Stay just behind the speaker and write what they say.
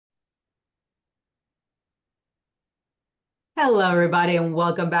Hello, everybody, and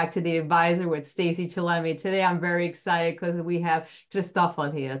welcome back to The Advisor with Stacey Chillemi. Today, I'm very excited because we have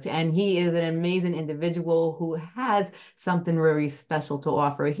Christoffel here, and he is an amazing individual who has something very special to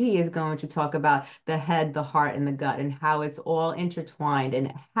offer. He is going to talk about the head, the heart, and the gut, and how it's all intertwined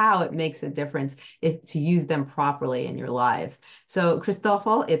and how it makes a difference if to use them properly in your lives. So,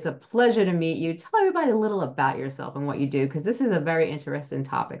 Christoffel, it's a pleasure to meet you. Tell everybody a little about yourself and what you do, because this is a very interesting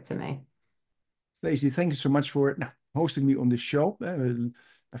topic to me. Stacey, thank you so much for hosting me on this show.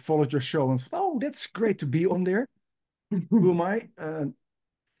 I followed your show and thought, oh, that's great to be on there. Who am I?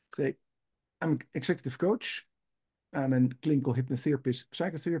 Say, I'm an executive coach. I'm a clinical hypnotherapist,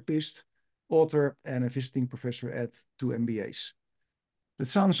 psychotherapist, author, and a visiting professor at two MBAs. That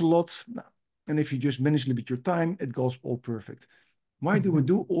sounds a lot. And if you just manage a little bit your time, it goes all perfect. Why do we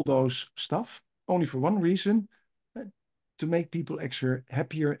do all those stuff? Only for one reason, to make people actually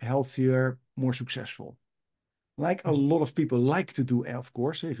happier, healthier, more successful. Like a lot of people like to do, of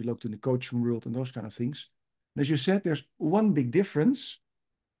course, if you look to the coaching world and those kind of things. And as you said, there's one big difference,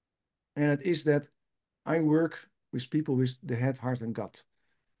 and it is that I work with people with the head, heart, and gut.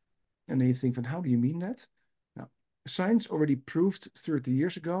 And then you think, how do you mean that? Now, science already proved 30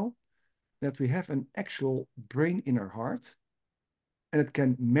 years ago that we have an actual brain in our heart, and it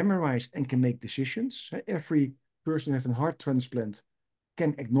can memorize and can make decisions. Every person who has a heart transplant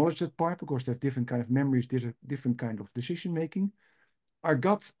can acknowledge that part because they have different kind of memories, different kind of decision making. Our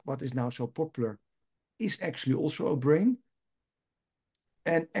gut, what is now so popular, is actually also a brain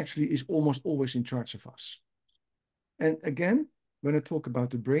and actually is almost always in charge of us. And again, when I talk about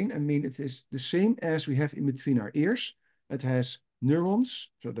the brain, I mean it is the same as we have in between our ears. It has neurons,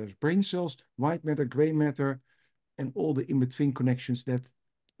 so there's brain cells, white matter, gray matter, and all the in-between connections that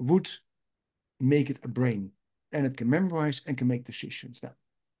would make it a brain. And it can memorize and can make decisions. Now,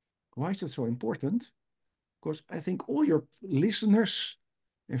 why is that so important? Because I think all your listeners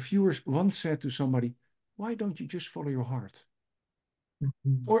and viewers once said to somebody, why don't you just follow your heart?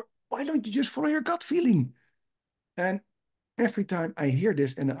 Or why don't you just follow your gut feeling? And every time I hear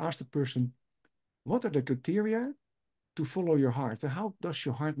this and I ask the person, what are the criteria to follow your heart? And how does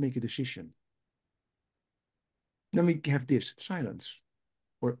your heart make a decision? Then we have this silence.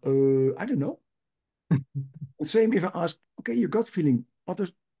 Or, I don't know. The same if I ask, okay, your gut feeling, what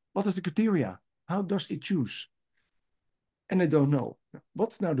is the criteria? How does it choose? And I don't know.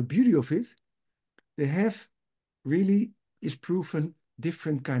 What's now the beauty of it? They have really is proven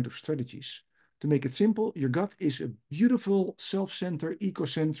different kind of strategies. To make it simple, your gut is a beautiful, self-centered,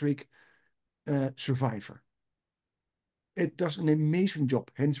 ecocentric survivor. It does an amazing job,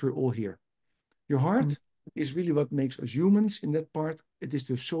 hence we're all here. Your heart is really what makes us humans in that part. It is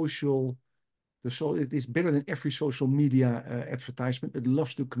it is better than every social media advertisement. It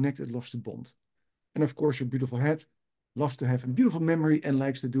loves to connect, it loves to bond. And of course, your beautiful head loves to have a beautiful memory and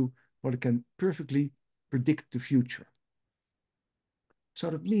likes to do what it can perfectly predict the future.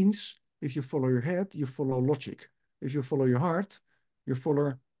 So that means if you follow your head, you follow logic. If you follow your heart, you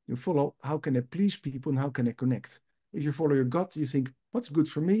follow how can I please people and how can I connect. If you follow your gut, you think, what's good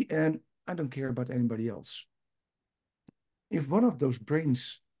for me? And I don't care about anybody else. If one of those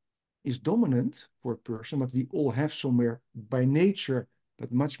brains is dominant for a person, but we all have somewhere by nature,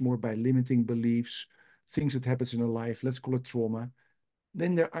 but much more by limiting beliefs, things that happens in our life, let's call it trauma,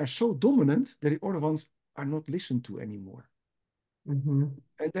 then they are so dominant that the other ones are not listened to anymore. Mm-hmm.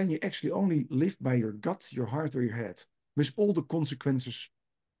 And then you actually only live by your gut, your heart, or your head, with all the consequences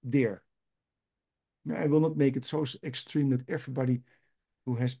there. Now, I will not make it so extreme that everybody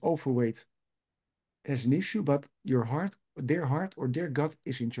who has overweight has an issue, but your heart or their gut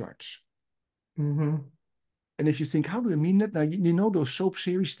is in charge. Mm-hmm. And if you think, how do I mean that? Now, you know those soap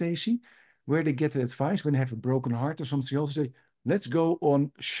series, Stacey, where they get the advice when they have a broken heart or something else, they say, let's go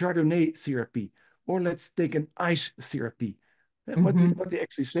on Chardonnay therapy, or let's take an ice therapy. And what they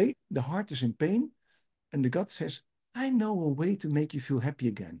actually say, the heart is in pain, and the gut says, I know a way to make you feel happy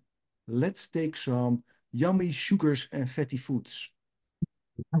again. Let's take some yummy sugars and fatty foods.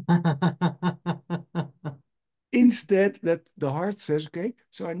 Instead, that the heart says, okay,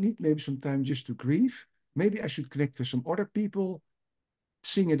 so I need maybe some time just to grieve. Maybe I should connect with some other people,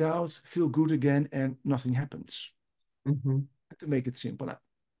 sing it out, feel good again, and nothing happens. Mm-hmm. To make it simple. Now,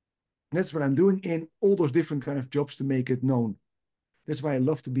 that's what I'm doing in all those different kind of jobs to make it known. That's why I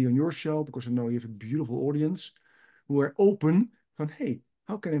love to be on your show, because I know you have a beautiful audience who are open from, hey,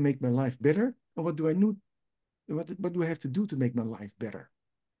 how can I make my life better? And what do I need? What do I have to do to make my life better?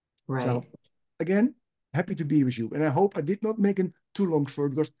 So Right. again, happy to be with you. And I hope I did not make it too long story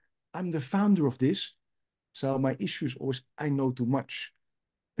because I'm the founder of this. So my issue is always I know too much.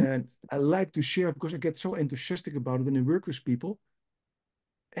 And I like to share because I get so enthusiastic about it when I work with people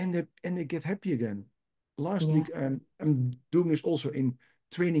and they get happy again. Last Yeah. week, I'm doing this also in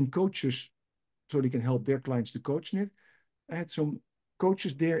training coaches so they can help their clients to coach in it. I had some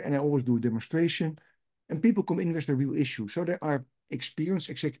coaches there and I always do a demonstration and people come in with their real issue. So there are experienced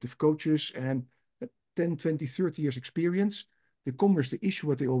executive coaches and 10, 20, 30 years experience. They come with the issue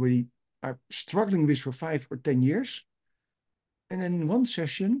what they already are struggling with for 5 or 10 years. And then in one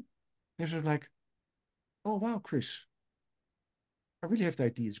session, they're sort of like, oh, wow, Chris, I really have the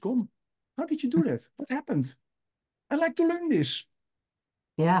idea. It's gone. How did you do that? What happened? I like to learn this.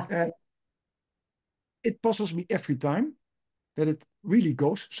 Yeah. And it puzzles me every time that it really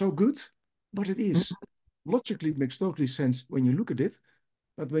goes so good, but it is. Logically, it makes totally sense when you look at it.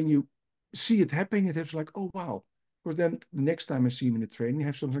 But when you see it happening, it's like, oh, wow. Because then the next time I see him in the training, I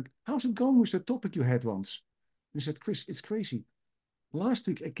have something like, how's it going with the topic you had once? And he said, Chris, it's crazy. Last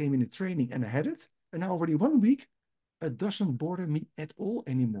week I came in the training and I had it. And now already 1 week, it doesn't bother me at all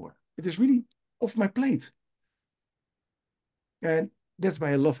anymore. It is really off my plate. And that's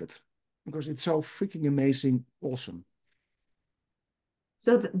why I love it. Because it's so freaking amazing, awesome.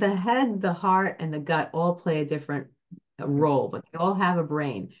 So the head, the heart, and the gut all play a different role, but they all have a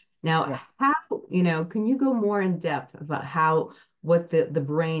brain. Now, Yeah. how, can you go more in depth about what the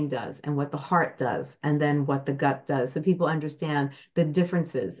brain does and what the heart does, and then what the gut does, so people understand the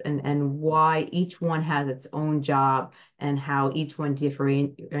differences and why each one has its own job and how each one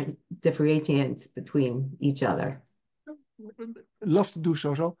differentiates between each other. Love to do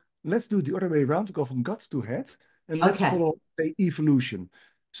so. So let's do it the other way around, go from gut to head, and let's Okay. follow the evolution.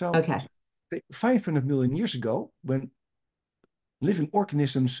 So Okay. 500 million years ago, when living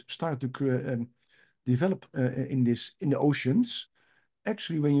organisms started to develop in the oceans,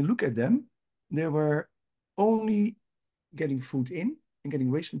 actually, when you look at them, they were only getting food in and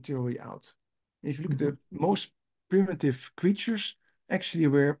getting waste material out. If you look at Mhm. the most primitive creatures, actually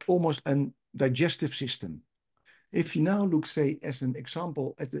were almost a digestive system. If you now look, say, as an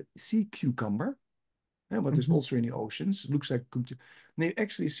example, at the sea cucumber, what is Mhm. also in the oceans, looks like, they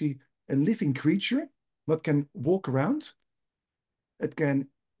actually see a living creature that can walk around. It can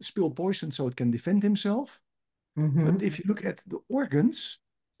spill poison so it can defend himself. But Mhm. if you look at the organs,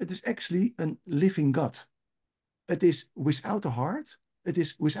 it is actually a living gut. It is without the heart, it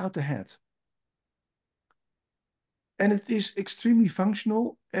is without the head. And it is extremely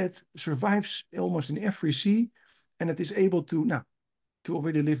functional. It survives almost in every sea, and it is able to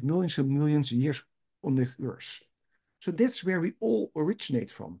already live millions and millions of years on this earth. So that's where we all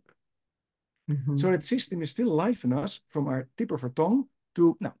originate from. So Mhm. that system is still alive in us from our tip of our tongue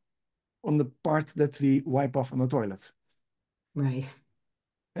to now on the part that we wipe off on the toilet. Right.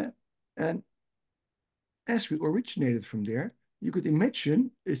 Yeah? And as we originated from there, you could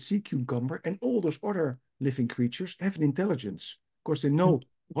imagine a sea cucumber and all those other living creatures have an intelligence. Of course, they know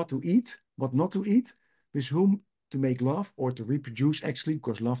what to eat, what not to eat, with whom to make love or to reproduce, actually,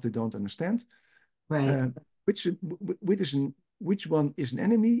 because love they don't understand. Right. Uh, which one is an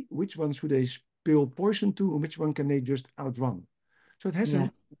enemy, which one should they spill poison to, and which one can they just outrun. So it has Yeah.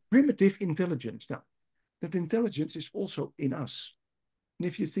 a primitive intelligence. Now, that intelligence is also in us. And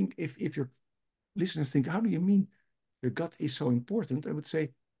if you think, if your listeners think, how do you mean your gut is so important? I would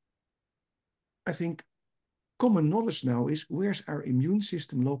say, I think common knowledge now is where's our immune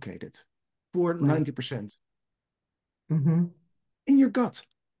system located for Right. 90%? Hmm. In your gut.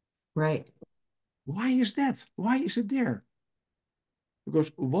 Right. Why is that? Why is it there?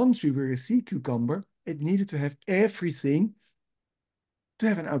 Because once we were a sea cucumber, it needed to have everything to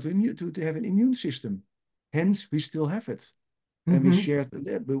have an autoimmune to have an immune system. Hence, we still have it, and we Hmm. share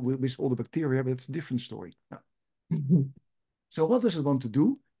it with all the bacteria, but it's a different story. Now, Hmm. so what does it want to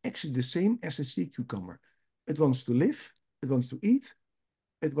do? Actually, the same as a sea cucumber. It wants to live, it wants to eat,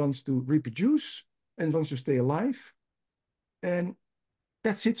 it wants to reproduce, and wants to stay alive, and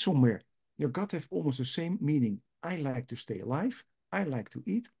that's it somewhere. Your gut has almost the same meaning. I like to stay alive. I like to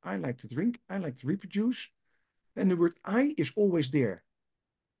eat. I like to drink. I like to reproduce. And the word I is always there.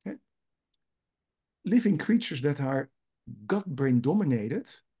 Living creatures that are gut brain dominated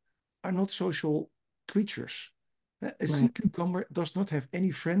are not social creatures. A sea Right. cucumber does not have any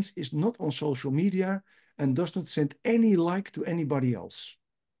friends, is not on social media, and does not send any like to anybody else.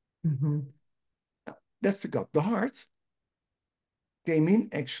 Hmm. That's the gut. The heart came in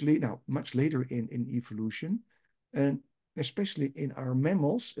actually now much later in evolution, and especially in our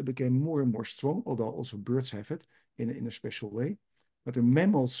mammals, it became more and more strong, although also birds have it in a special way. But the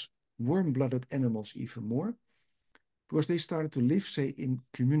mammals, warm-blooded animals even more, because they started to live, say, in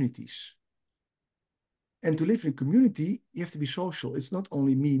communities. And to live in a community, you have to be social. It's not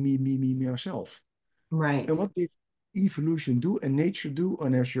only me, myself. Right. And what did evolution do and nature do?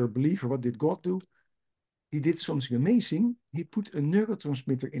 And as you're a believer, what did God do? He did something amazing. He put a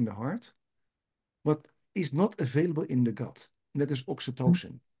neurotransmitter in the heart, what is not available in the gut. And that is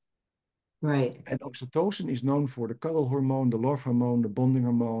oxytocin. Right. And oxytocin is known for the cuddle hormone, the love hormone, the bonding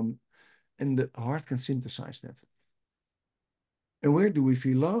hormone, and the heart can synthesize that. And where do we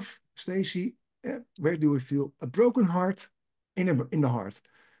feel love, Stacey? Where do we feel a broken heart? In the heart.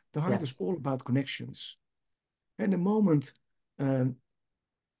 The heart is Yes. all about connections. And the moment a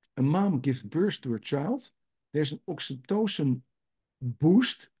mom gives birth to a child, there's an oxytocin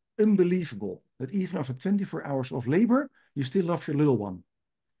boost, unbelievable. That even after 24 hours of labor, you still love your little one.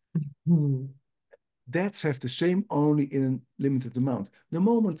 Hmm. Dads have the same only in a limited amount. The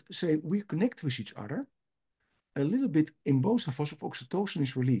moment, say, we connect with each other, a little bit in both of us of oxytocin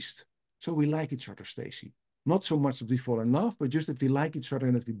is released. So we like each other, Stacey. Not so much that we fall in love, but just that we like each other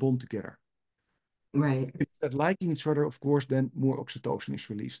and that we bond together. Right. If that liking each other, of course, then more oxytocin is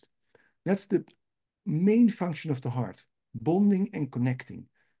released. That's the main function of the heart, bonding and connecting.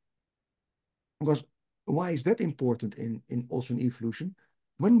 Because why is that important in also in evolution?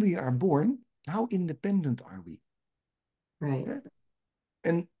 When we are born, how independent are we? Right.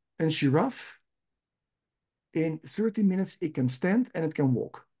 And giraffe, in 30 minutes, it can stand and it can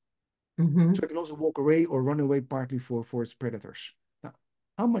walk. Mm-hmm. So it can also walk away or run away partly for its predators. Now,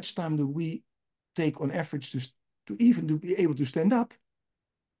 how much time do we take on average to even to be able to stand up?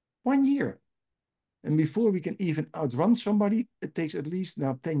 1 year. And before we can even outrun somebody, it takes at least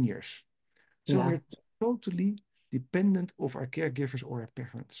now 10 years. So Yeah. we're totally dependent of our caregivers or our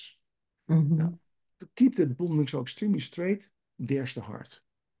parents. Mm-hmm. Now, to keep that bonding so extremely straight, there's the heart.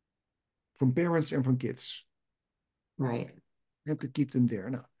 From parents and from kids. Right. We have to keep them there.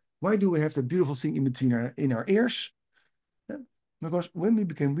 Now, why do we have that beautiful thing in between our ears? Because when we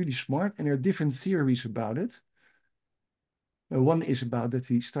became really smart, and there are different theories about it. One is about that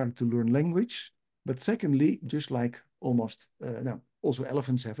we started to learn language. But secondly, just like almost, now also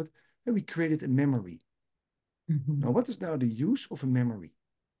elephants have it, that we created a memory. Mm-hmm. Now, what is now the use of a memory?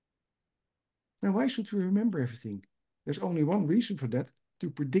 Now, why should we remember everything? There's only one reason for that, to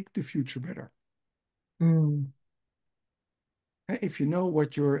predict the future better. Mm. If you know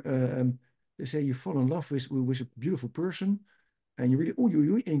what they say you fall in love with a beautiful person, and you really,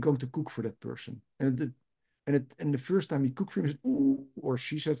 and you're going to cook for that person. And the first time you cook for him, you said, ooh, or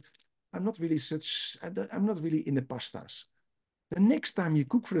she said, I'm not really in the pastas. The next time you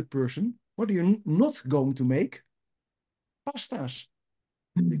cook for that person, what are you not going to make? Pastas,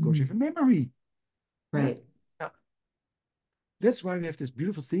 because you Mm-hmm. have a memory. Yeah? Right. Now, that's why we have this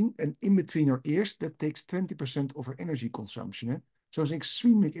beautiful thing, and in between our ears, that takes 20% of our energy consumption. Eh? So it's an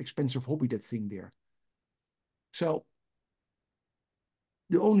extremely expensive hobby, that thing there. So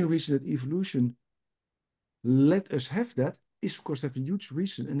the only reason that evolution let us have that is, of course, have a huge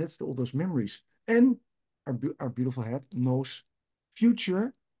reason, and that's all those memories. And our beautiful head knows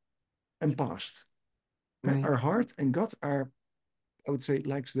future and past. Right. Our heart and gut are, I would say,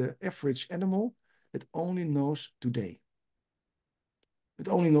 like the average animal, it only knows today. It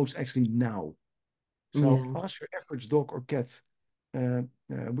only knows actually now. So Yeah. ask your average dog or cat,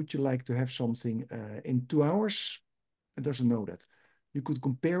 would you like to have something in 2 hours? It doesn't know that. You could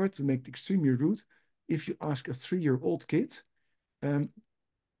compare it to make it extremely rude. If you ask a 3-year-old kid, um,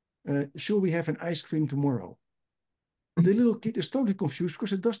 shall we have an ice cream tomorrow? The little kid is totally confused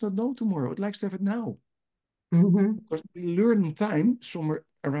because it does not know tomorrow. It likes to have it now. Mm-hmm. Because we learn time somewhere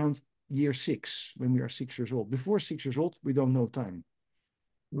around year 6, when we are 6 years old. Before 6 years old, we don't know time.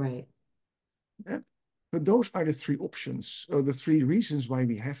 Right. Yeah? But those are the three options, or the three reasons why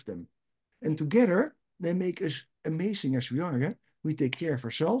we have them. And together, they make us amazing as we are. Yeah? We take care of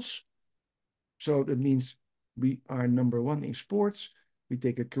ourselves. So that means we are number one in sports. We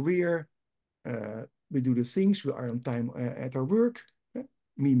take a career. We do the things. We are on time at our work.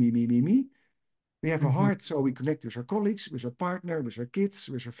 Me. We have a Mm-hmm. heart, so we connect with our colleagues, with our partner, with our kids,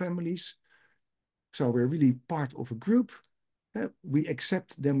 with our families. So we're really part of a group. We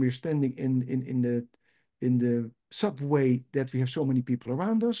accept them. We're standing in the subway that we have so many people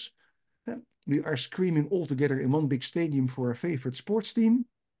around us. We are screaming all together in one big stadium for our favorite sports team.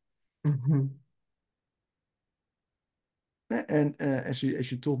 Mm-hmm. And as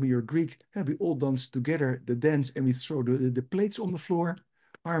you told me, you're Greek. We all dance together the dance, and we throw the plates on the floor,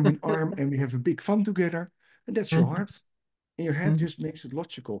 arm in arm, and we have a big fun together. And that's your heart. And your head Mm-hmm. just makes it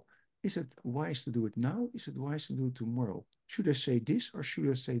logical. Is it wise to do it now? Is it wise to do it tomorrow? Should I say this or should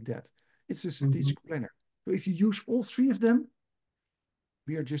I say that? It's a Mm-hmm. strategic planner. So if you use all three of them,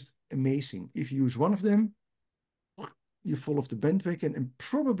 we are just amazing. If you use one of them, you fall off the bandwagon and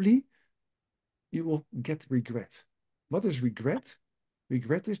probably you will get regret. What is regret?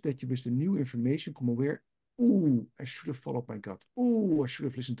 Regret is that you with the new information come aware, oh, I should have followed my gut. Oh, I should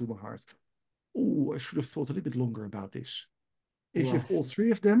have listened to my heart. Oh, I should have thought a little bit longer about this. If you have all Yes.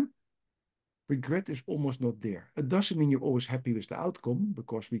 three of them, regret is almost not there. It doesn't mean you're always happy with the outcome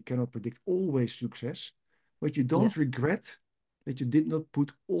because we cannot predict always success, but you Yeah. don't regret that you did not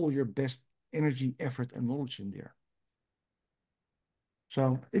put all your best energy, effort, and knowledge in there.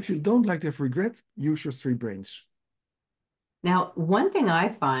 So if you don't like to have regret, use your three brains. Now, one thing I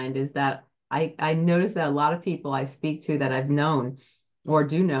find is that I notice that a lot of people I speak to that I've known or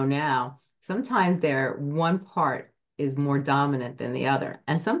do know now, sometimes their one part is more dominant than the other.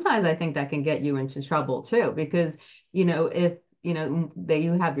 And sometimes I think that can get you into trouble too, because, if, that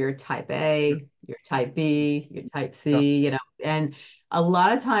you have your type A, your type B, your type Yeah. C, and a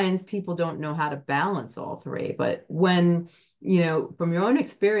lot of times people don't know how to balance all three. But when from your own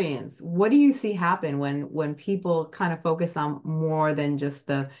experience, what do you see happen when people kind of focus on more than just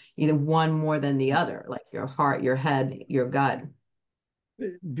the either one more than the other, like your heart, your head, your gut?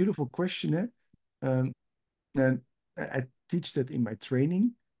 Beautiful question, eh? And I teach that in my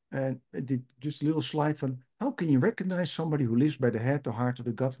training. And I did just a little slide from how can you recognize somebody who lives by the head, the heart, or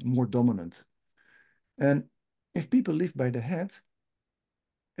the gut more dominant? And if people live by the head,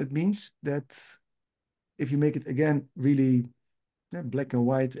 it means that if you make it again really black and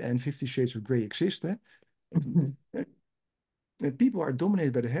white and 50 shades of gray exist, Mhm. people are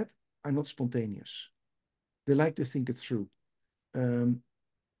dominated by the head are not spontaneous. They like to think it through. Um,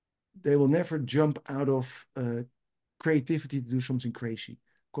 they will never jump out of creativity to do something crazy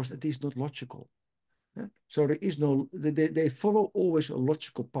because it is not logical. Yeah? So there is no, they follow always a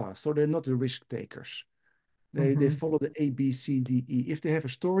logical path. So they're not the risk takers. They Mhm. follow the A, B, C, D, E. If they have a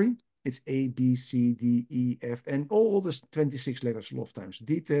story, it's A, B, C, D, E, F, and all the 26 letters a lot of times.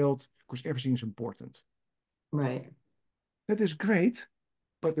 Detailed, because everything is important. Right. That is great,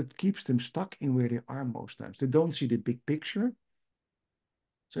 but it keeps them stuck in where they are most times. They don't see the big picture.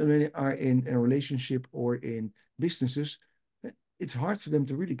 So when they are in a relationship or in businesses, it's hard for them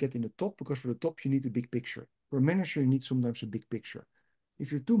to really get in the top because for the top, you need a big picture. For a manager, you need sometimes a big picture.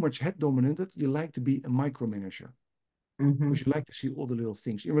 If you're too much head dominated, you like to be a micromanager Hmm. because you like to see all the little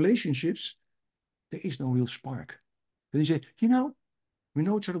things. In relationships, there is no real spark. Then you say, we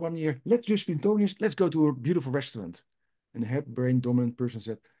know each other 1 year. Let's just be Antonius. Let's go to a beautiful restaurant. And the head brain dominant person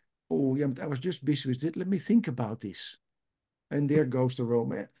said, oh, yeah, but I was just busy with it. Let me think about this. And there goes the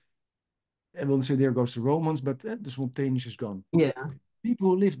romance. I won't say there goes the romance, but the spontaneous is gone. Yeah. People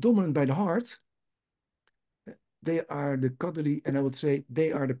who live dominant by the heart, they are the cuddly, and I would say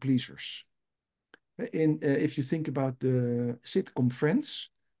they are the pleasers. If you think about the sitcom Friends,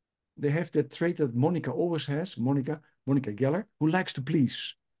 they have that trait that Monica always has, Monica Geller, who likes to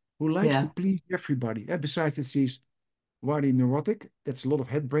please, who likes to Yeah. please everybody. And besides that, she's rather neurotic. That's a lot of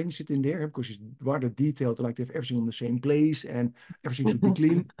head brain shit in there because she's rather detailed, like to have everything on the same place and everything should be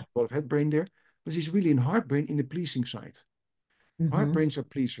clean. A lot of head brain there. But she's really in heart brain in the pleasing side. Heart Hmm. brains are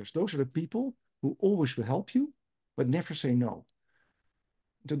pleasers. Those are the people who always will help you, but never say no.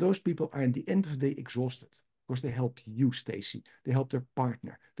 So those people are at the end of the day exhausted because they help you, Stacey. They help their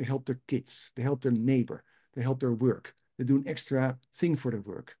partner. They help their kids. They help their neighbor. They help their work. They do an extra thing for their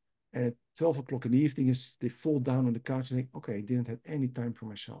work. And at 12 o'clock in the evening, they fall down on the couch and think, okay, I didn't have any time for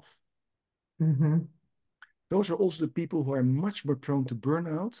myself. Hmm. Those are also the people who are much more prone to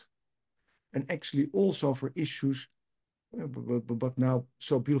burnout and actually also for issues, but now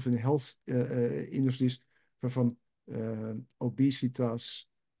so beautiful in the health industries from obesitas,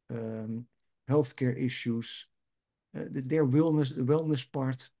 um, healthcare issues. Their wellness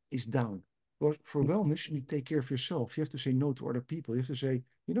part is down. For wellness, you need to take care of yourself. You have to say no to other people. You have to say,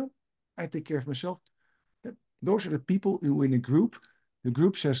 I take care of myself. Those are the people who in a group, the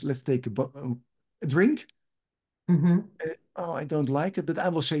group says, let's take a drink. Hmm. Oh, I don't like it, but I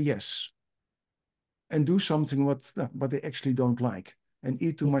will say yes and do something what they actually don't like and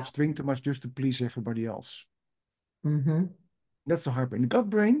eat too Yeah. much, drink too much just to please everybody else. Hmm. That's the heart brain. The gut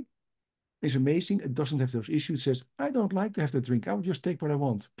brain is amazing. It doesn't have those issues. It says, I don't like to have the drink. I will just take what I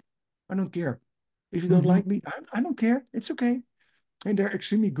want. I don't care. If you don't Hmm. like me, I don't care. It's okay. And they're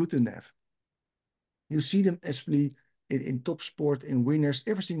extremely good in that. You see them especially in top sport, in winners,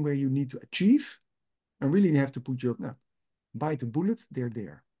 everything where you need to achieve and really have to put your, bite the bullet, they're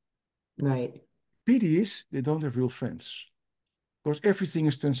there. Right. Pity is they don't have real friends because everything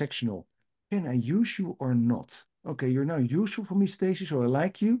is transactional. Can I use you or not? Okay, you're now useful for me, Stacey, so I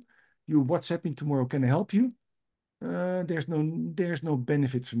like you. You WhatsApp me tomorrow. Can I help you? there's no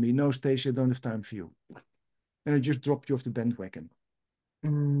benefit for me. No, Stacey, I don't have time for you. And I just drop you off the bandwagon.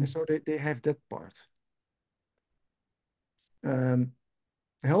 And Mm. so they have that part.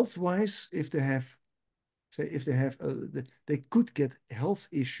 Health-wise, if they have, say, if they have, they could get health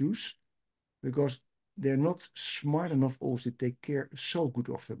issues because they're not smart enough also to take care so good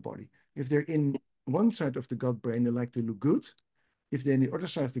of their body. If they're in one side of the gut brain, they like to look good. If they're in the other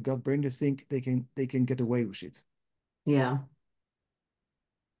side of the gut brain, they think they can get away with it. Yeah.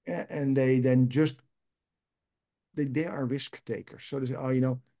 And they then just they are risk takers. So they say,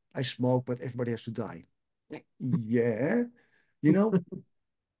 oh, I smoke, but everybody has to die. Yeah, you know,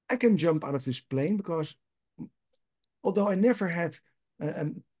 I can jump out of this plane because although I never had,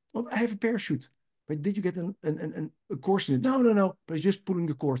 well, I have a parachute. But did you get a course in it? No, no, no. But just pulling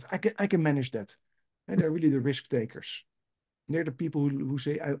the cord. I can manage that. And they're really the risk takers. They're the people who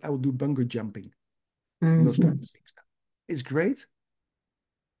say, I will do bungee jumping and those kinds Mhm. of things. It's great.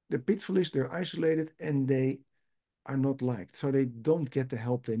 The pitfall is they're isolated and they are not liked. So they don't get the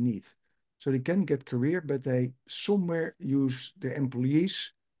help they need. So they can get career, but they somewhere use their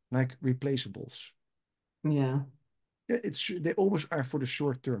employees like replaceables. Yeah. They always are for the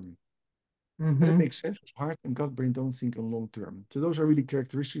short term. And it Hmm. makes sense. Heart and gut brain don't think in long term. So those are really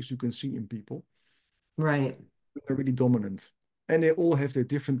characteristics you can see in people. Right. They're really dominant. And they all have their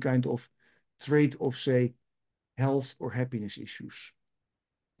different kind of trait of, say, health or happiness issues.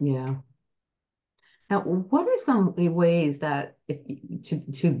 Yeah. Now, what are some ways that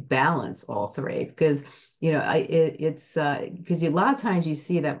if to balance all three? Because it's because a lot of times you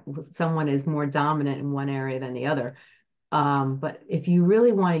see that someone is more dominant in one area than the other. But if you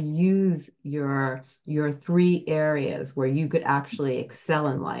really want to use your three areas where you could actually excel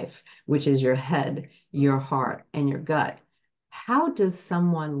in life, which is your head, your heart, and your gut, how does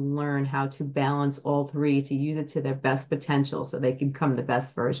someone learn how to balance all three to use it to their best potential so they can become the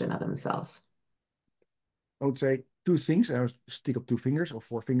best version of themselves? I would say two things. I would stick up two fingers or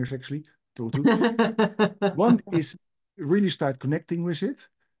four fingers actually, two. One is really start connecting with it.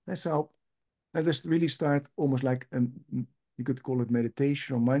 And so let us really start almost like you could call it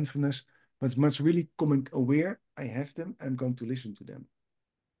meditation or mindfulness, but it's much really coming aware. I have them. I'm going to listen to them.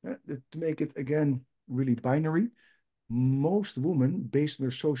 To make it again really binary, most women, based on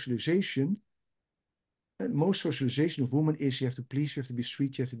their socialization, most socialization of women is you have to please, you have to be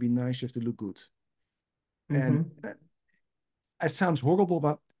sweet, you have to be nice, you have to look good. And Hmm. it sounds horrible,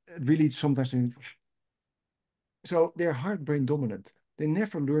 but really sometimes so they're heart brain dominant. They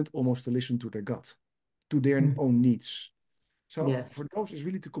never learned almost to listen to their gut, to their own needs. So Yes. for those, it's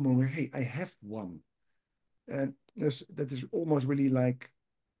really to come aware, hey, I have one. And that is almost really like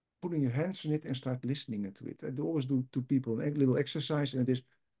putting your hands on it and start listening to it. I always do to people a little exercise, and it is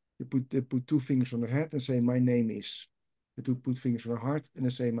they put two fingers on their head and say, my name is. They put fingers on their heart and they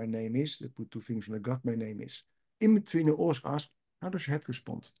say, my name is. They put two fingers on their gut, my name is. In between, they always ask, how does your head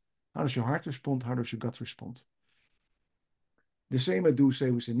respond? How does your heart respond? How does your gut respond? The same I do say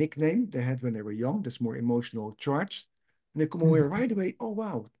with a nickname they had when they were young. That's more emotional charged. And they come away Mhm. right away. Oh,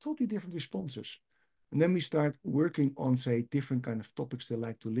 wow, totally different responses. And then we start working on, say, different kind of topics they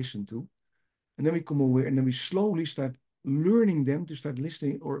like to listen to. And then we come aware and then we slowly start learning them to start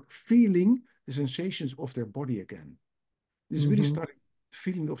listening or feeling the sensations of their body again. This is really Hmm. starting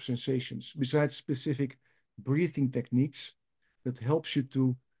feeling of sensations besides specific breathing techniques that helps you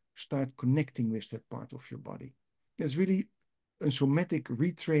to start connecting with that part of your body. It's really a somatic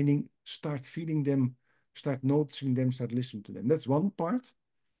retraining, start feeling them, start noticing them, start listening to them. That's one part.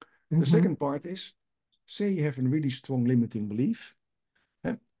 The Hmm. second part is, say you have a really strong limiting belief.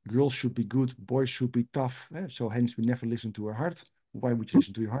 Eh, Girls should be good, boys should be tough. So hence we never listen to our heart. Why would you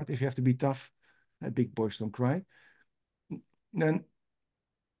listen to your heart if you have to be tough? Big boys don't cry. Then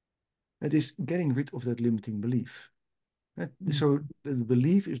it is getting rid of that limiting belief. So the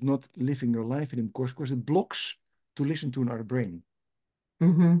belief is not living your life in it, of course it blocks to listen to another brain.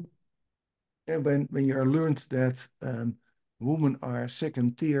 Hmm. And when you are learned that women are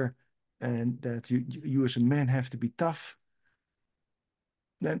second tier and that you as a man have to be tough,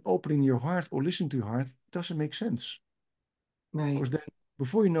 then opening your heart or listening to your heart doesn't make sense. Right. Because then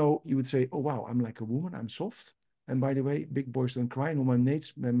before you know, you would say, oh wow, I'm like a woman, I'm soft. And by the way, big boys don't cry, and all my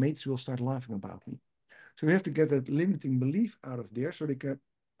mates will start laughing about me. So we have to get that limiting belief out of there so they can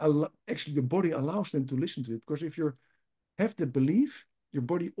actually the body allows them to listen to it. Because if you have the belief, your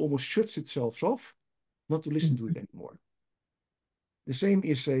body almost shuts itself off not to listen to it Mhm. anymore. The same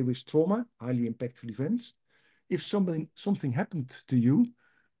is say with trauma, highly impactful events. If something happened to you,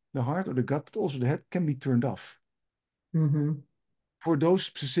 the heart or the gut, but also the head can be turned off Mhm. for those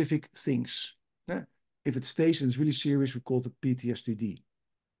specific things. if it stays and it's really serious, we call it PTSD.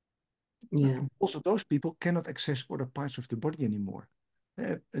 Yeah. Also, those people cannot access other parts of the body anymore.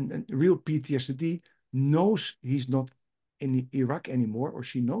 And real PTSD knows he's not in Iraq anymore, or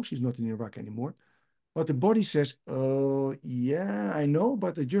she knows he's not in Iraq anymore. But the body says, oh, yeah, I know,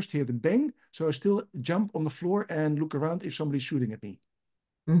 but I just hear the bang. So I still jump on the floor and look around if somebody's shooting at me.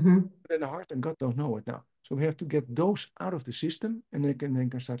 Mm-hmm. Then the heart and gut don't know it now. So we have to get those out of the system, and then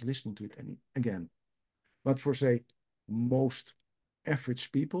can start listening to it again. But for, say, most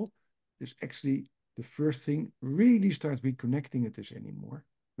average people, is actually the first thing really starts reconnecting at this anymore.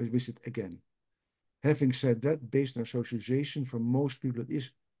 But with it again. Having said that, based on socialization, for most people, it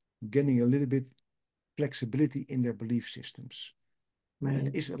is getting a little bit flexibility in their belief systems. It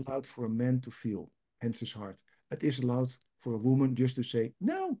Right. is allowed for a man to feel, hence his heart. It is allowed for a woman just to say,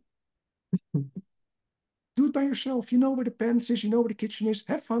 no, do it by yourself. You know where the pants is, you know where the kitchen is,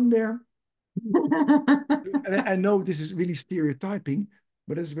 have fun there. And I know this is really stereotyping,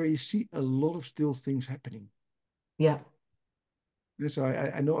 but that's where you see a lot of still things happening. Yeah. So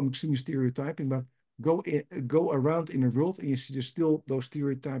I know I'm extremely stereotyping, but go around in the world and you see there's still those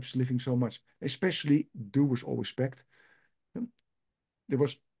stereotypes living so much, especially do with all respect. There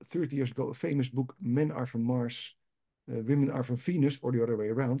was 30 years ago a famous book, Men Are From Mars, Women Are From Venus, or the other way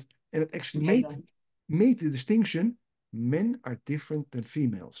around. And it actually Yeah. made the distinction, men are different than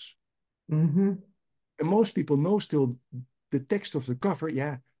females. Mm-hmm. And most people know still the text of the cover.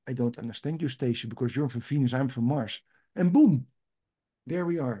 Yeah, I don't understand you, Stacey, because you're from Venus, I'm from Mars. And boom, there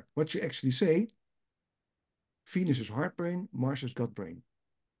we are. What you actually say, Venus is heart brain, Mars is gut brain.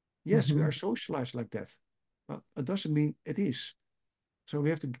 Yes, we Mm-hmm. are socialized like that. But it doesn't mean it is. So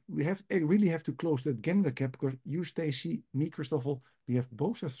we really have to close that gender gap, because you, Stacey, me, Christoffel, we have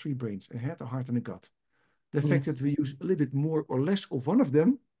both have three brains, a head, a heart, and a gut. The fact that Yes. we use a little bit more or less of one of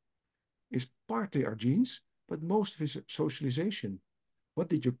them is partly our genes, but most of it is socialization. What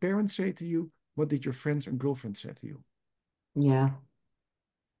did your parents say to you? What did your friends and girlfriends say to you? Yeah.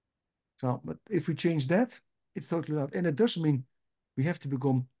 So, but if we change that, it's totally not. And it doesn't mean we have to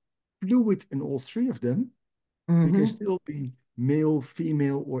become fluid in all three of them. We can Mm-hmm. still be male,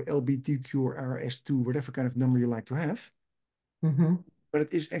 female, or LBTQ or RS2, whatever kind of number you like to have. Mm-hmm. But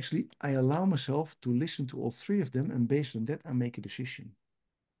it is actually, I allow myself to listen to all three of them, and based on that, I make a decision.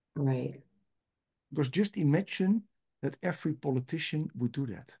 Right. Because just imagine that every politician would do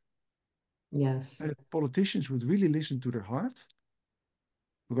that. Yes. And politicians would really listen to their heart,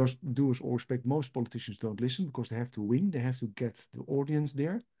 because, do us all respect, most politicians don't listen because they have to win, they have to get the audience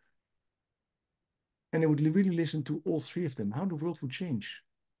there. And they would really listen to all three of them. How the world would change.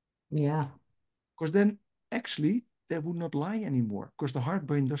 Yeah. Because then actually they would not lie anymore, because the heart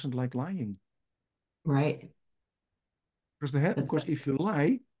brain doesn't like lying. Right. That's Because right. if you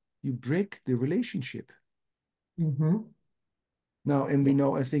lie, you break the relationship. Mm-hmm. Now, and we Yeah.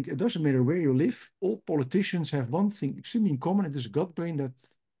 know, I think it doesn't matter where you live, all politicians have one thing extremely in common. It is a gut brain that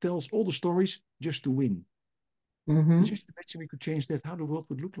tells all the stories just to win. And Mm-hmm. just imagine we could change that, how the world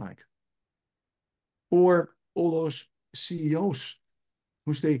would look like. Or all those CEOs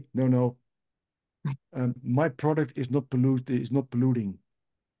who say, no, no, my product is not polluting,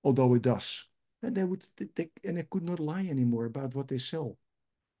 although it does. And they could not lie anymore about what they sell.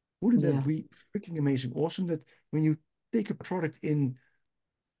 Wouldn't that Yeah. be freaking amazing? Awesome that when you take a product in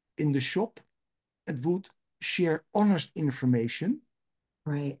the shop, it would share honest information.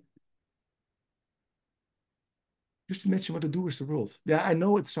 Right. Just imagine what it do with the world. Yeah, I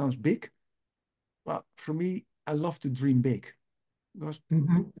know it sounds big, but for me, I love to dream big, because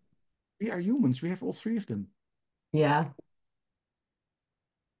Mm-hmm. we are humans. We have all three of them. Yeah.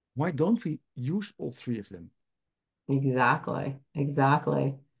 Why don't we use all three of them? Exactly.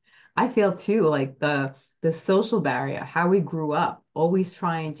 Exactly. I feel too like the social barrier, how we grew up, always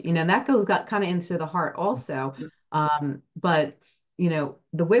trying to, that got kind of into the heart also. But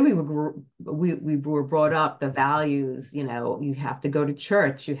the way we were brought up, the values, you have to go to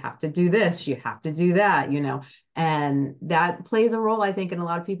church, you have to do this, you have to do that, and that plays a role, I think, in a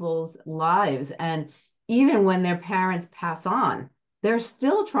lot of people's lives. And even when their parents pass on, they're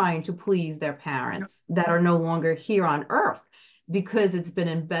still trying to please their Yeah. parents that are no longer here on earth, because it's been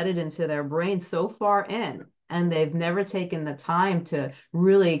embedded into their brain so far in, and they've never taken the time to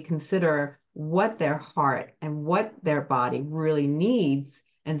really consider what their heart and what their body really needs,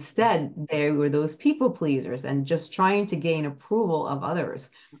 Instead, they were those people pleasers and just trying to gain approval of others.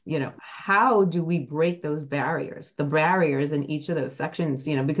 How do we break those barriers, the barriers in each of those sections,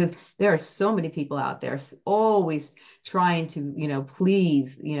 because there are so many people out there always trying to,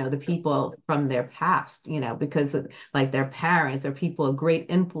 please, the people from their past, because like their parents or people of great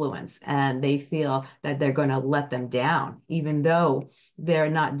influence, and they feel that they're going to let them down, even though they're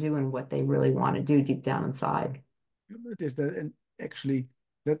not doing what they really want to do deep down inside. It is that, and actually,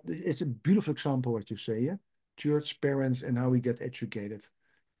 that it's a beautiful example what you say, yeah? Church, parents, and how we get educated.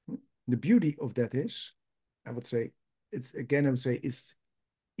 The beauty of that is, I would say, I would say it's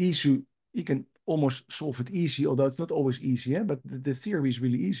easy. You can almost solve it easy, although it's not always easy, yeah? But the theory is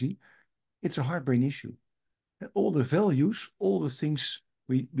really easy. It's a heart brain issue. And all the values, all the things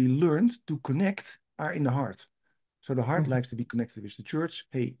we learned to connect are in the heart. So the heart likes to be connected with the church.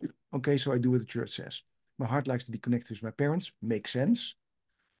 Hey, okay, so I do what the church says. My heart likes to be connected with my parents. Makes sense.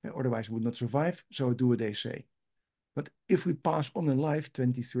 Otherwise, I would not survive. So I do what they say. But if we pass on in life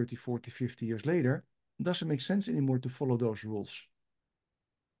 20, 30, 40, 50 years later, it doesn't make sense anymore to follow those rules.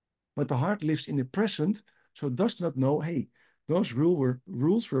 But the heart lives in the present, so it does not know, hey, those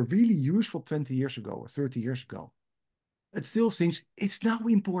rules were really useful 20 years ago or 30 years ago. It still thinks it's now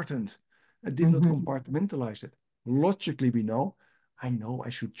important. It did not Mm-hmm. compartmentalize it. Logically, we know, I know I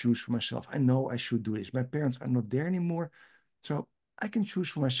should choose for myself. I know I should do this. My parents are not there anymore, so I can choose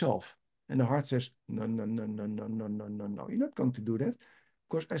for myself. And the heart says, no, no, no, no, no, no, no, no, no. You're not going to do that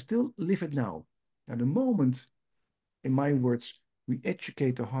because I still live it now. Now, the moment, in my words, we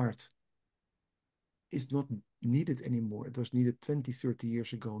educate the heart, is not needed anymore. It was needed 20, 30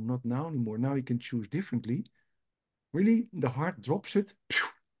 years ago, not now anymore. Now you can choose differently. Really, the heart drops it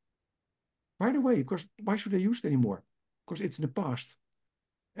right away, because why should I use it anymore? Because it's in the past.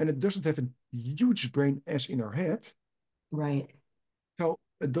 And it doesn't have a huge brain as in our head. Right. So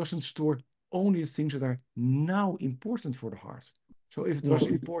it doesn't store only the things that are now important for the heart. So if it Yeah. was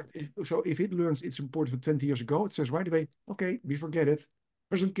important, so if it learns it's important for 20 years ago, it says right away, okay, we forget it.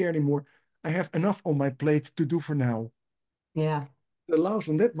 Doesn't care anymore. I have enough on my plate to do for now. Yeah. It allows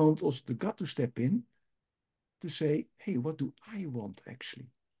from that moment also the gut to step in to say, hey, what do I want actually?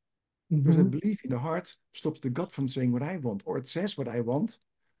 Because that Mm-hmm. belief in the heart stops the gut from saying what I want, or it says what I want,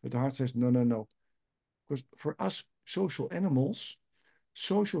 but the heart says, no, no, no. Because for us social animals,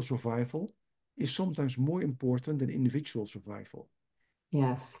 social survival is sometimes more important than individual survival.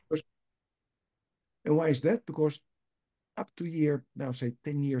 Yes. Because, and why is that? Because up to year, now say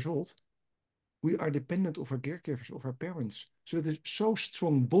 10 years old, we are dependent of our caregivers, of our parents. So it is so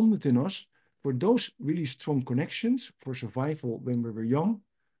strong bonded in us for those really strong connections for survival when we were young.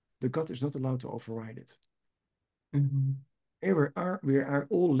 The gut is not allowed to override it. Mm-hmm. We are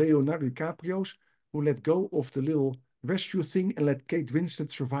all Leonardo DiCaprio's who let go of the little rescue thing and let Kate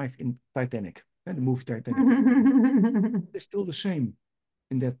Winslet survive in Titanic, and the movie Titanic. It's still the same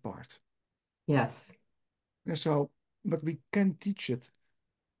in that part. Yes. And so, but we can teach it.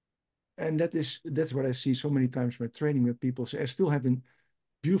 And that's what I see so many times in my training with people. So I still have a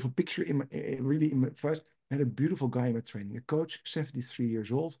beautiful picture in my really in my first. I had a beautiful guy in my training, a coach, 73 years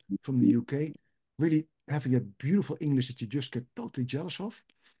old from the UK, really having a beautiful English that you just get totally jealous of.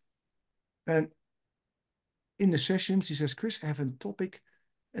 And in the sessions, he says, Chris, I have a topic.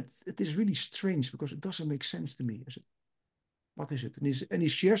 It is really strange because it doesn't make sense to me. I said, what is it? And he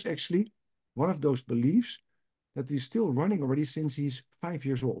shares actually one of those beliefs that he's still running already since he's 5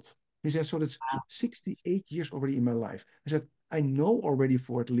 years old. He says, so that's 68 years already in my life. I said, I know already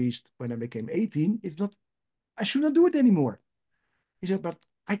for at least when I became 18, it's not, I should not do it anymore. He said, but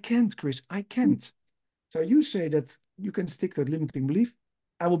I can't, Chris, I can't. So you say that you can stick to that limiting belief.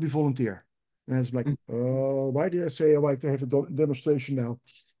 I will be volunteer. And it's like, oh, why did I say I like to have a demonstration now?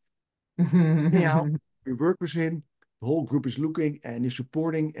 Anyhow, we work with him. The whole group is looking and is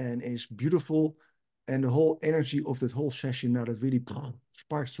supporting and is beautiful. And the whole energy of that whole session now that really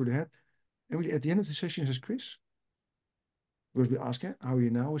sparks through the head. And really at the end of the session, he says, Chris, because we ask, how are you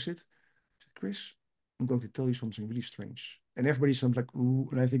now? Is it? I said, Chris, I'm going to tell you something really strange. And everybody sounds like, ooh,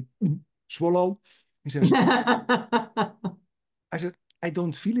 and I think, swallow. He says, I said, I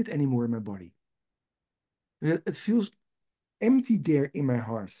don't feel it anymore in my body. It feels empty there in my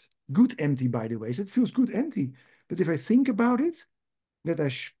heart. Good empty, by the way. So it feels good empty. But if I think about it, that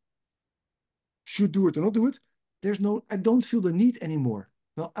I should do it or not do it, I don't feel the need anymore.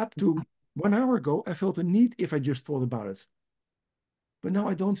 Well, up to 1 hour ago, I felt the need if I just thought about it. But now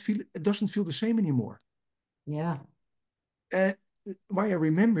it doesn't feel the same anymore. Yeah. And why I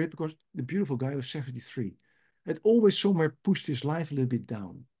remember it, because the beautiful guy was 73. It always somewhere pushed his life a little bit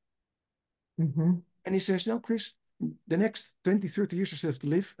down. Mm-hmm. And he says, no, Chris, the next 20, 30 years I still have to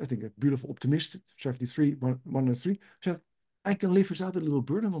live. I think a beautiful optimist, 73, 103. So I can live without a little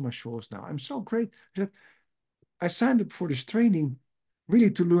burden on my shoulders now. I'm so great. I signed up for this training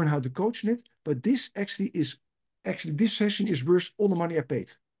really to learn how to coach in it. But this this session is worth all the money I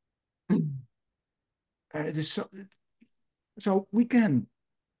paid. And it is so we can,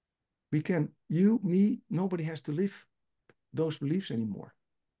 you, me, nobody has to live those beliefs anymore.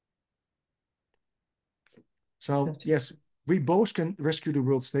 So yes, we both can rescue the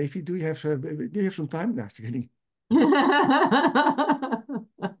world, Stacey. Do you have some time? No, just kidding.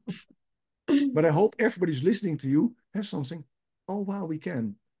 But I hope everybody's listening to you has something. Oh wow, we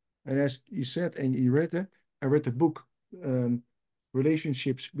can. And as you said, and you read it, I read the book,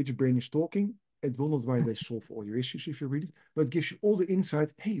 Relationships Which Brain is Talking. It will not right away solve all your issues if you read it, but it gives you all the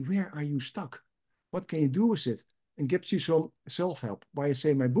insight. Hey, where are you stuck? What can you do with it? And gives you some self-help. Why I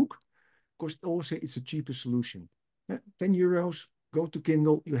say my book? Because I always say it's the cheapest solution. 10 euros, go to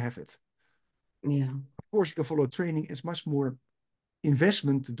Kindle, you have it. Yeah. Of course, you can follow training. It's much more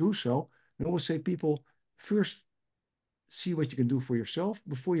investment to do so. I always say people first see what you can do for yourself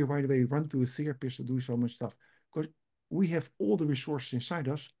before you right away run to a therapist to do so much stuff. Because we have all the resources inside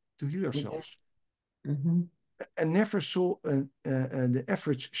us to heal ourselves. Mm-hmm. I never saw the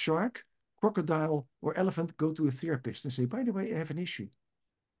average shark, crocodile, or elephant go to a therapist and say, by the way, I have an issue.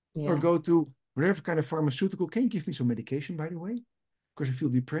 Yeah. Or go to whatever kind of pharmaceutical. Can you give me some medication, by the way? Because I feel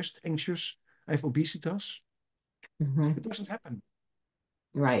depressed, anxious, I have obesitas. Mm-hmm. It doesn't happen.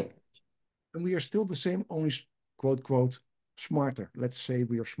 Right. And we are still the same, only quote, quote, smarter. Let's say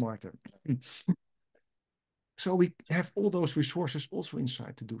we are smarter. So we have all those resources also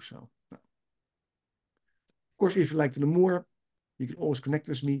inside to do so. Of course, if you like to know more, you can always connect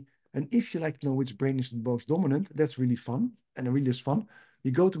with me. And if you like to know which brain is the most dominant, that's really fun. And it really is fun. You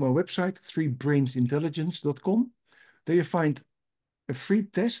go to my website, 3brainsintelligence.com. There you find a free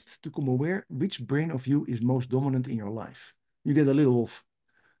test to become aware which brain of you is most dominant in your life. You get a little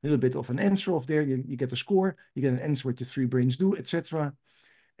bit of an answer of there. You get a score. You get an answer what your 3 brains do, etc.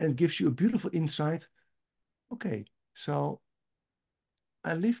 And it gives you a beautiful insight. Okay, so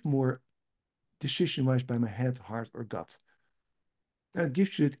I live more decision-wise by my head, heart, or gut. And it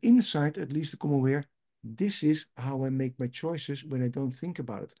gives you that insight, at least to become aware. This is how I make my choices when I don't think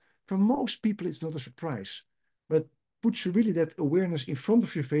about it. For most people, it's not a surprise. But puts you really that awareness in front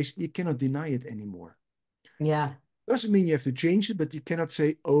of your face, you cannot deny it anymore. Yeah. Doesn't mean you have to change it, but you cannot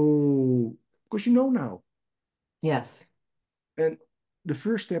say, oh, because you know now. Yes. And the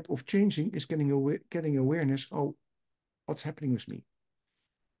first step of changing is getting awareness. Oh, what's happening with me?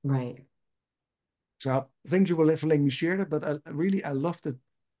 Right. So thank you for letting me share that. But I love that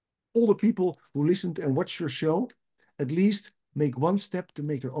all the people who listened and watched your show at least make one step to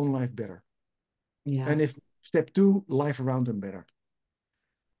make their own life better. And if Yes. step 2, life around them better.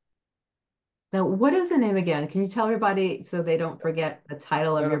 Now, what is the name again? Can you tell everybody so they don't forget the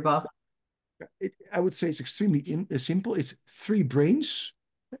title of No, your book? I would say it's extremely simple. It's 3 brains,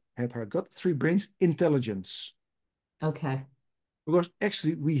 head, heart, gut, 3 brains, intelligence. Okay. Because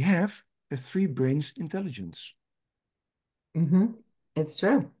actually we have a 3 brains intelligence. Mm-hmm. It's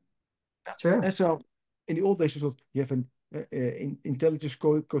true. It's true. And so in the old days, you have an intelligence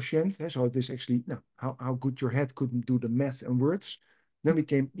quotient. So it is actually how good your head could do the math and words. Then we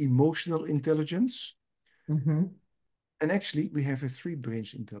came emotional intelligence. Mm-hmm. And actually we have a 3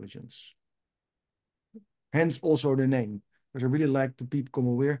 brains intelligence. Hence also the name. Because I really like to become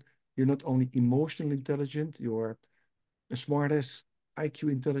aware you're not only emotionally intelligent, you're the smartest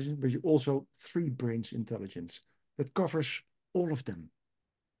IQ intelligence, but you're also 3 brains intelligence. That covers all of them.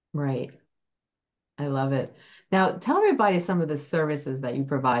 Right. I love it. Now, tell everybody some of the services that you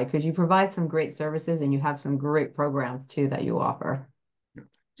provide, because you provide some great services and you have some great programs too that you offer. Yeah.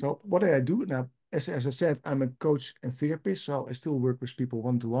 So what I do now, as I said, I'm a coach and therapist, so I still work with people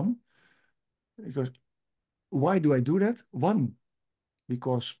one-to-one. Because why do I do that? One,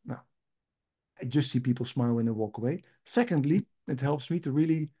 because I just see people smile when they walk away. Secondly, it helps me to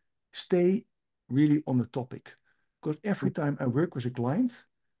really stay really on the topic. Because every time I work with a client,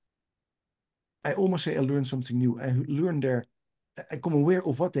 I almost say I learn something new. I become aware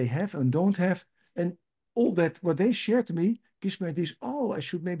of what they have and don't have. And all that, what they share to me, gives me this, oh, I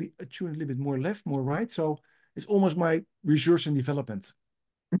should maybe tune a little bit more left, more right. So it's almost my research and development.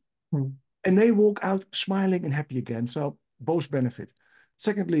 Hmm. And they walk out smiling and happy again. So both benefit.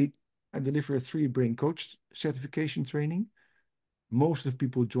 Secondly, I deliver a 3 brain coach certification training. Most of the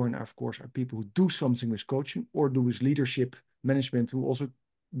people who join, of course, are people who do something with coaching or do with leadership management, who also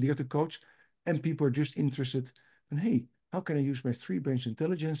dare to coach. And people are just interested in, hey, how can I use my 3 brains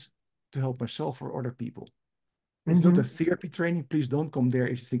intelligence to help myself or other people? It's not a Mm-hmm. therapy training. Please don't come there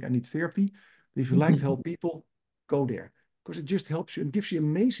if you think I need therapy. But if you like to help people, go there. Because it just helps you and gives you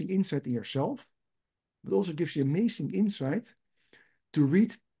amazing insight in yourself, but also gives you amazing insight to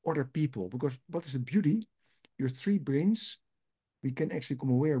read other people. Because what is the beauty? Your three brains, we can actually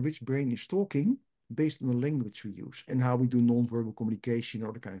become aware which brain is talking based on the language we use and how we do non-verbal communication,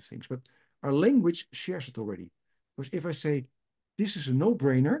 other kind of things. But our language shares it already. Because if I say, this is a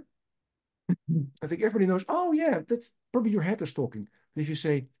no-brainer, I think everybody knows, oh yeah, that's probably your head is talking. But if you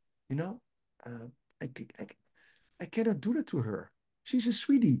say, you know, uh, I, I, I cannot do that to her. She's a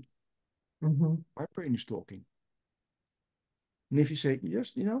sweetie. Mm-hmm. Our brain is talking. And if you say,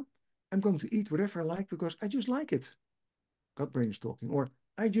 yes, I'm going to eat whatever I like because I just like it. God brain is talking. Or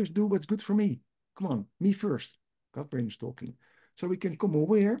I just do what's good for me. Come on, me first. God brain is talking. So we can come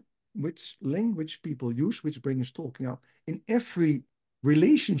aware which language people use, which brain is talking out. In every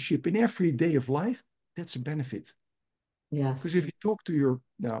relationship, in every day of life, that's a benefit. Because Yes. if you talk to your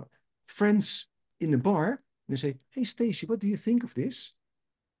friends in a bar, and they say, hey, Stacey, what do you think of this?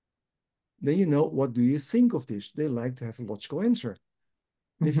 Then you know, what do you think of this? They like to have a logical answer.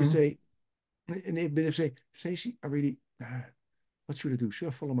 And if you Mm-hmm. say, and if they say, Stacey, I really, what should I do? Should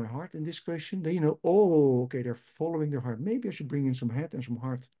I follow my heart in this question? Then you know, oh, okay, they're following their heart. Maybe I should bring in some head and some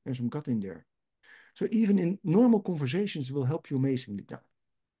heart and some gut in there. So even in normal conversations, it will help you amazingly. Now,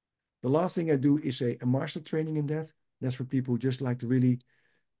 the last thing I do is a master training in that. That's for people who just like to really,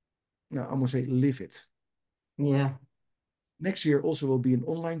 now I'm gonna say, live it. Yeah. Next year also will be an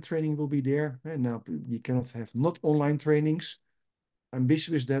online training will be there. And now you cannot have not online trainings. I'm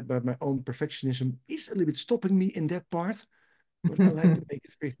busy with that, but my own perfectionism is a little bit stopping me in that part because I like to make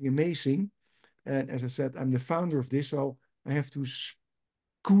it freaking amazing. And as I said, I'm the founder of this, so I have to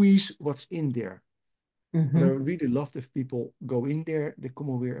squeeze what's in there. But I Mm-hmm. really love if people go in there, they come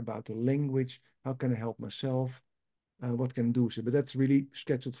aware about the language, how can I help myself, what can I do? So, but that's really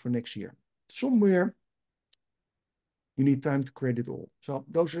scheduled for next year. Somewhere you need time to create it all. So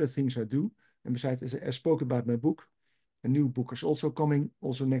those are the things I do. And besides, as I spoke about my book, a new book is also coming,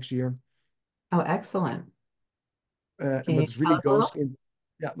 also next year. Oh, excellent. And Can but you it tell really us a goes little? in,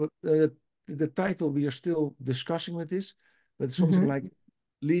 yeah, but the title we are still discussing with this, but it's something Mm-hmm. like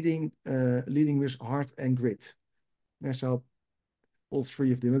leading with heart and grit. And so all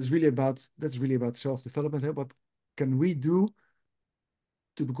three of them. That's really about self-development. What can we do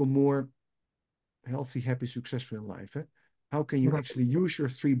to become more healthy, happy, successful in life? How can you Right. actually use your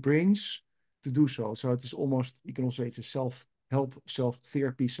three brains to do so? So it is almost, you can also say it's a self-help,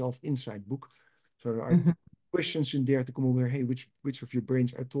 self-therapy, self-insight book. So there are Mm-hmm. questions in there to come aware, hey, which of your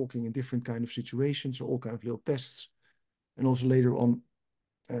brains are talking in different kind of situations, so all kind of little tests. And also later on,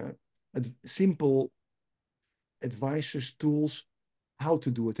 uh, simple advices, tools, how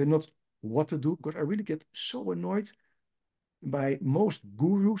to do it and not what to do. Because I really get so annoyed by most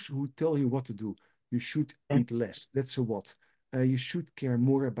gurus who tell you what to do. You should Yeah. eat less. That's a what. You should care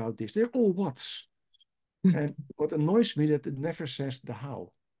more about this. They're all what's. And what annoys me that it never says the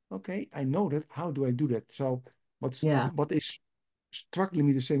how. Okay, I know that. How do I do that? So Yeah. what is struggling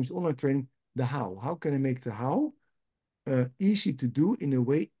me the same as online training? The how. How can I make the how easy to do in a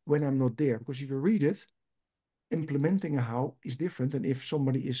way when I'm not there? Because if you read it, implementing a how is different than if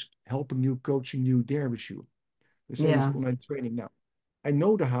somebody is helping you, coaching you there with you. The same as Yeah. online training. Now, I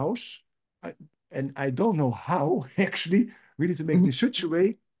know the hows, and I don't know how actually really to make Mhm. this such a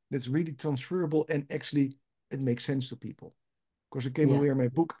way that's really transferable and actually it makes sense to people. Because I came Yeah. aware in my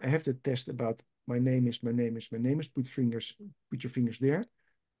book, I have the test about my name is, my name is, my name is, put your fingers there.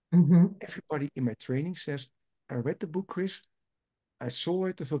 Mm-hmm. Everybody in my training says, I read the book, Chris. I saw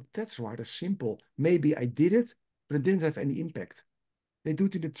it. I thought, that's rather simple. Maybe I did it, but it didn't have any impact. They do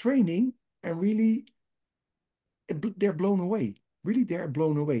it in the training and really they're blown away. Really, they're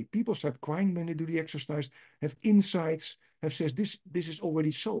blown away. People start crying when they do the exercise, have insights, have says, this is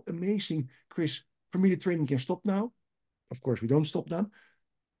already so amazing, Chris. For me, the training can stop now. Of course, we don't stop now.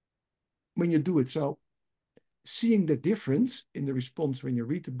 When you do it. So seeing the difference in the response when you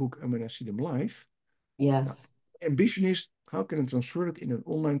read the book and when I see them live, now, Yes. ambition is how can I transfer it in an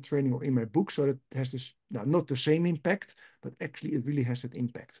online training or in my book so that it has this, now, not the same impact, but actually it really has that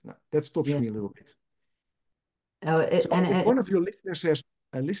impact. Now, that stops Yeah. me a little bit. Oh, So if one of your listeners says,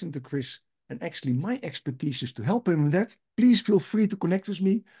 I listen to Chris, and actually my expertise is to help him with that, please feel free to connect with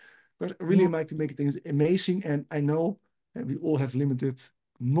me. Because I really yeah. like to make things amazing. And I know that we all have limited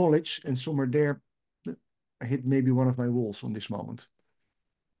knowledge, and somewhere there, I hit maybe one of my walls on this moment.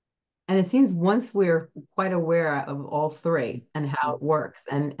 And it seems once we're quite aware of all three and how it works,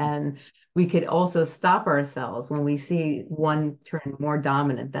 and we could also stop ourselves when we see one turn more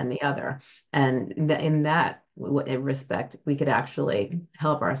dominant than the other. And in that respect, we could actually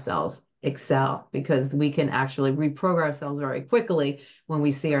help ourselves excel because we can actually reprogram ourselves very quickly when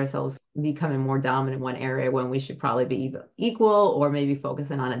we see ourselves becoming more dominant in one area when we should probably be equal or maybe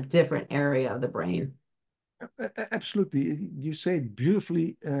focusing on a different area of the brain. Absolutely. You say it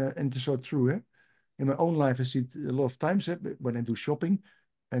beautifully, and it's so true. Eh? In my own life, I see it a lot of times when I do shopping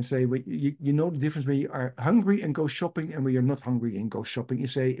and say, well, you know the difference when you are hungry and go shopping and when you're not hungry and go shopping, you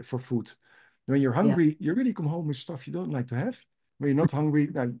say for food. When you're Yeah. hungry, you really come home with stuff you don't like to have. When you're not hungry,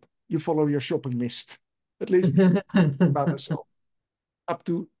 now you follow your shopping list. At least about myself. Up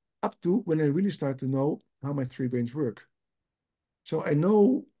to when I really start to know how my three brains work. So I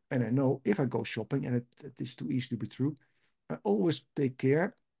know, and I know if I go shopping, and it is too easy to be true, I always take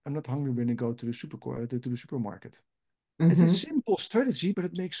care. I'm not hungry when I go to the to the supermarket. It's a Hmm. simple strategy, but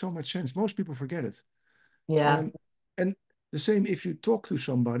it makes so much sense. Most people forget it. Yeah. And the same if you talk to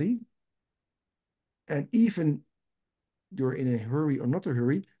somebody, and even you're in a hurry or not a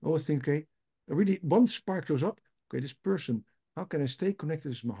hurry, I always think, okay, really one spark goes up. Okay, this person, how can I stay connected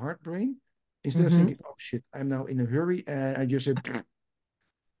with my heart brain? Instead of Hmm. thinking, oh shit, I'm now in a hurry, and I just say, call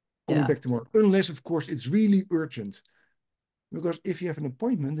me Yeah. back tomorrow. Unless, of course, it's really urgent. Because if you have an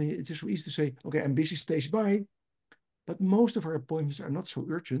appointment, then it is so easy to say, okay, I'm busy, Stacey, bye. But most of our appointments are not so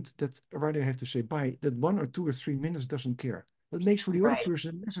urgent that rather I have to say bye, that 1 or 2 or 3 minutes doesn't care. That makes for the other Right.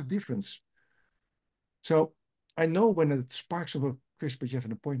 person a massive difference. So I know when it sparks up, Chris, but you have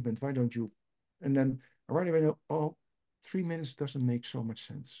an appointment, why don't you? And then right away I know, oh, 3 minutes doesn't make so much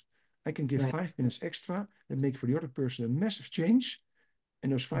sense. I can give Right. 5 minutes extra that make for the other person a massive change.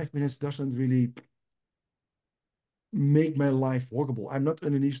 And those 5 minutes doesn't really make my life horrible. I'm not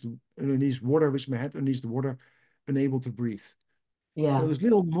underneath water with my head underneath the water, unable to breathe. So Yeah. those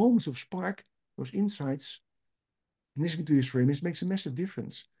little moments of spark, those insights, listening to these frames makes a massive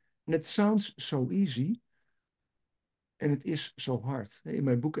difference. And it sounds so easy, and it is so hard. In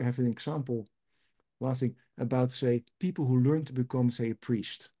my book, I have an example, last thing, about, say, people who learn to become, say, a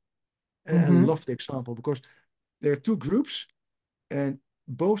priest. And I Hmm. love the example because there are two groups, and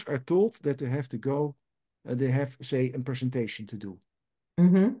both are told that they have to go, they have, say, a presentation to do.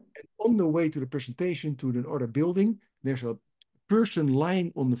 Hmm. And on the way to the presentation to the other building, there's a person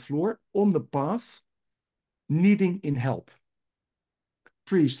lying on the floor on the path, needing in help.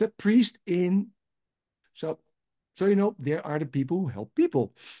 Priest, a priest in so there are the people who help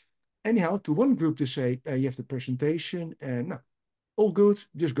people. Anyhow, to one group to say you have the presentation and no, all good,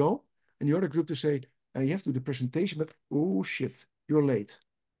 just go. And the other group to say you have to do the presentation, but oh shit, you're late,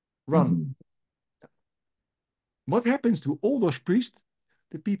 run. Hmm. What happens to all those priests?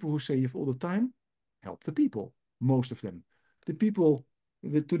 The people who say you have all the time, help the people, most of them. The people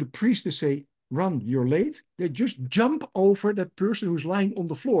to the priest to say, run, you're late, they just jump over that person who's lying on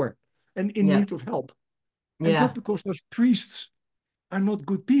the floor and in Yeah. need of help. And not Yeah. because those priests are not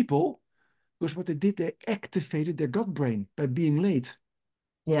good people, because what they did, they activated their gut brain by being late.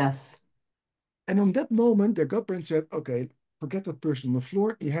 Yes. And on that moment, their gut brain said, okay, forget that person on the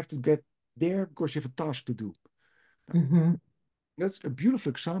floor. You have to get there because you have a task to do. Hmm. That's a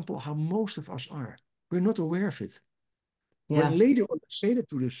beautiful example how most of us are. We're not aware of it. When Yeah. later on I say that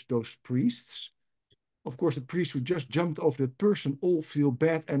to those priests, of course, the priests who just jumped over the person all feel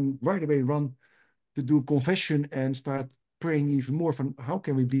bad and right away run to do confession and start praying even more from how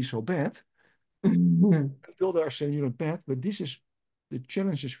can we be so bad? Hmm. Until they are saying you're not bad, but this is the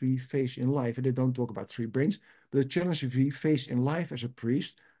challenges we face in life. And they don't talk about three brains, but the challenges we face in life as a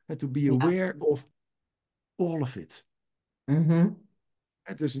priest and to be Yeah. aware of all of it. Hmm.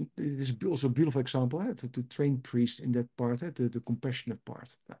 It is also a beautiful example to train priests in that part, the compassionate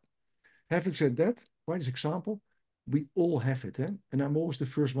part. Having said that, by this example, we all have it. And I'm always the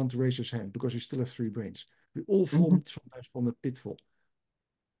first one to raise his hand because we still have three brains. We all Hmm. form sometimes from a pitfall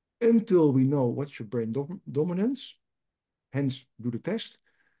until we know what's your brain dominance, hence do the test.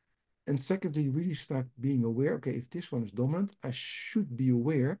 And secondly, really start being aware, okay, if this one is dominant, I should be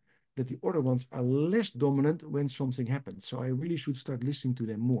aware that the other ones are less dominant when something happens. So I really should start listening to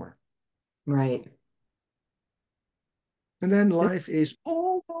them more. Right. And then life is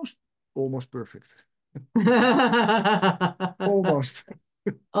almost perfect. Almost.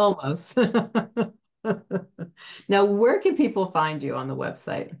 Almost. Now, where can people find you on the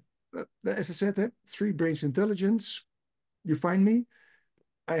website? As I said, three brains intelligence. You find me.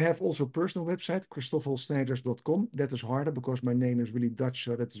 I have also a personal website, christoffelsnijders.com. That is harder because my name is really Dutch,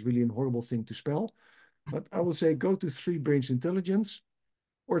 so that is really a horrible thing to spell. But I will say go to Three Brains Intelligence.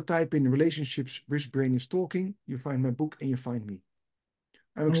 or type in relationships, which brain is talking. You find my book and you find me.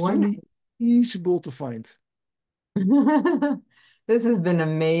 I'm extremely Wonderful. easable to find. This has been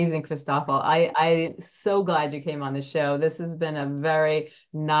amazing, Christoffel. I'm so glad you came on the show. This has been a very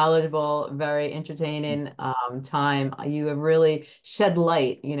knowledgeable, very entertaining time. You have really shed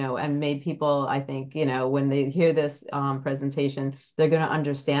light, and made people, I think, when they hear this presentation, they're going to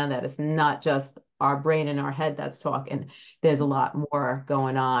understand that it's not just our brain and our head that's talking. There's a lot more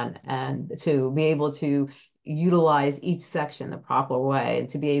going on, and to be able to utilize each section the proper way and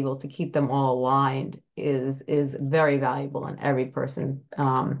to be able to keep them all aligned is very valuable in every person's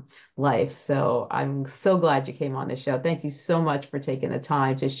life. So I'm so glad you came on the show. Thank you so much for taking the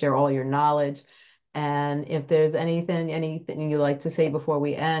time to share all your knowledge. And if there's anything you'd like to say before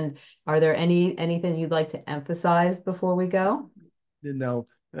we end, are there anything you'd like to emphasize before we go? Now,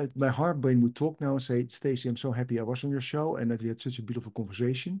 my heart brain would talk now and say, Stacey, I'm so happy I was on your show and that we had such a beautiful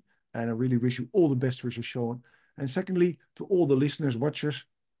conversation. And I really wish you all the best with your show. And secondly, to all the listeners, watchers,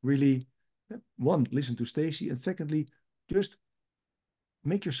 really, one, listen to Stacey. And secondly, just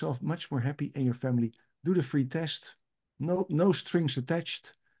make yourself much more happy and your family. Do the free test, no strings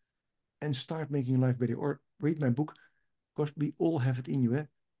attached, and start making life better. Or read my book, because we all have it in you. Eh?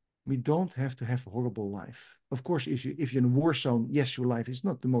 We don't have to have a horrible life. Of course, if you're in a war zone, yes, your life is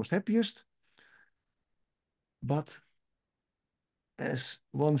not the most happiest. But as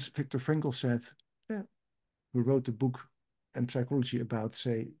once Viktor Frankl said, yeah, who wrote the book and psychology about,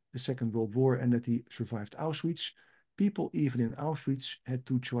 say, the Second World War and that he survived Auschwitz, people even in Auschwitz had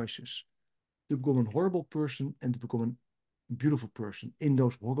two choices: to become a horrible person and to become a beautiful person in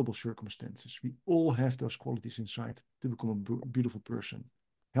those horrible circumstances. We all have those qualities inside to become a beautiful person.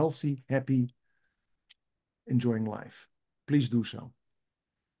 Healthy, happy, enjoying life. Please do so.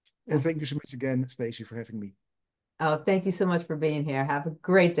 And Yes. thank you so much again, Stacey, for having me. Oh, thank you so much for being here. Have a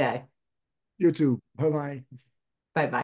great day. You too. Bye bye. Bye bye.